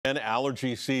And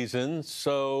allergy season,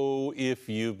 so if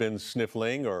you've been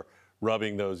sniffling or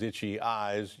rubbing those itchy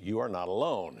eyes, you are not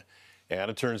alone. And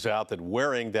it turns out that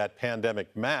wearing that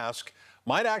pandemic mask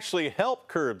might actually help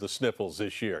curb the sniffles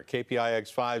this year.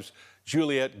 KPIX5's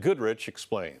Juliette Goodrich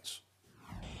explains.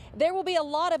 There will be a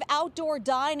lot of outdoor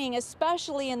dining,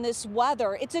 especially in this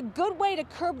weather. It's a good way to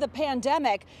curb the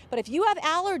pandemic, but if you have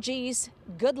allergies,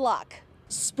 good luck.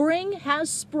 Spring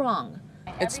has sprung.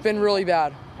 It's been really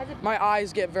bad. My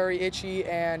eyes get very itchy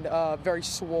and very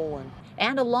swollen.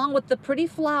 And along with the pretty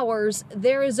flowers,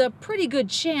 there is a pretty good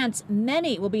chance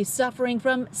many will be suffering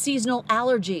from seasonal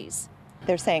allergies.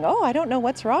 They're saying, oh, I don't know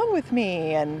what's wrong with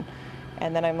me.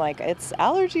 And then I'm like, it's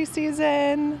allergy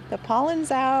season, the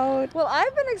pollen's out. Well,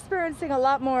 I've been experiencing a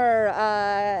lot more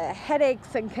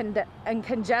headaches and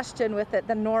congestion with it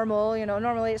than normal. You know,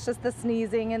 normally it's just the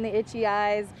sneezing and the itchy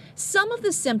eyes. Some of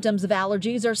the symptoms of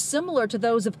allergies are similar to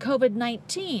those of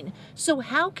COVID-19. So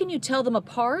how can you tell them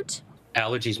apart?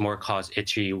 Allergies more cause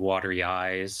itchy, watery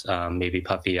eyes, maybe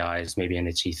puffy eyes, maybe an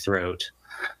itchy throat.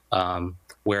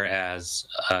 Whereas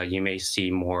you may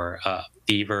see more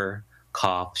fever,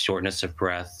 cough, shortness of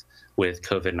breath with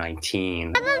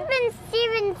COVID-19. I've been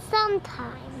sneezing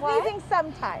sometimes. Sneezing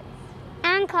sometimes.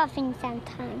 And coughing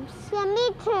sometimes. Yeah, me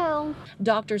too.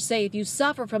 Doctors say if you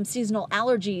suffer from seasonal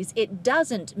allergies, it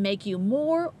doesn't make you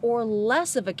more or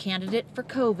less of a candidate for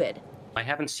COVID. I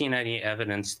haven't seen any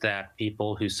evidence that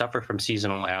people who suffer from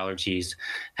seasonal allergies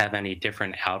have any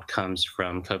different outcomes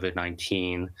from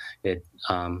COVID-19. It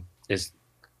is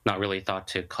not really thought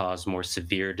to cause more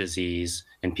severe disease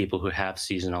in people who have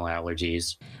seasonal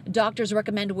allergies. Doctors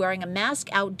recommend wearing a mask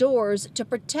outdoors to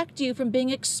protect you from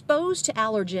being exposed to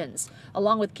allergens,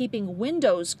 along with keeping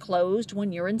windows closed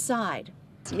when you're inside.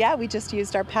 Yeah, we just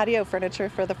used our patio furniture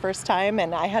for the first time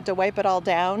and I had to wipe it all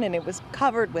down and it was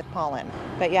covered with pollen.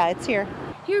 But yeah, it's here.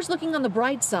 Here's looking on the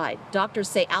bright side. Doctors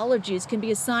say allergies can be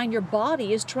a sign your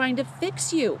body is trying to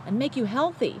fix you and make you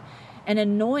healthy. An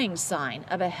annoying sign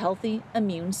of a healthy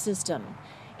immune system.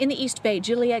 In the East Bay,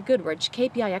 Juliette Goodrich,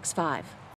 KPIX5.